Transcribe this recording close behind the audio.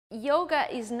yoga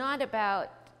is not about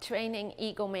training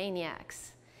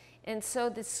egomaniacs. And so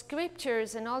the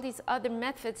scriptures and all these other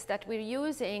methods that we're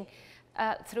using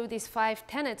through these 5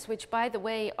 tenets, which by the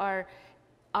way are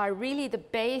really the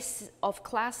base of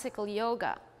classical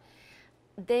yoga,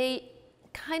 they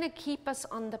kind of keep us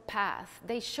on the path.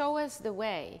 They show us the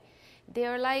way.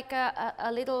 They're like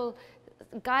a little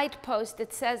guidepost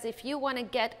that says, if you want to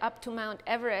get up to Mount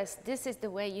Everest, this is the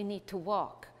way you need to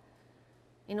walk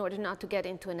in order not to get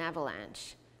into an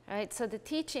avalanche, right? So the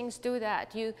teachings do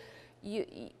that. You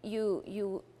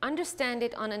understand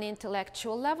it on an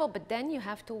intellectual level, but then you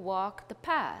have to walk the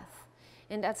path.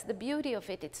 And that's the beauty of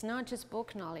it. It's not just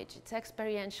book knowledge, it's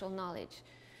experiential knowledge.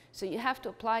 So you have to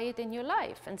apply it in your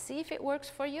life and see if it works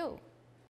for you.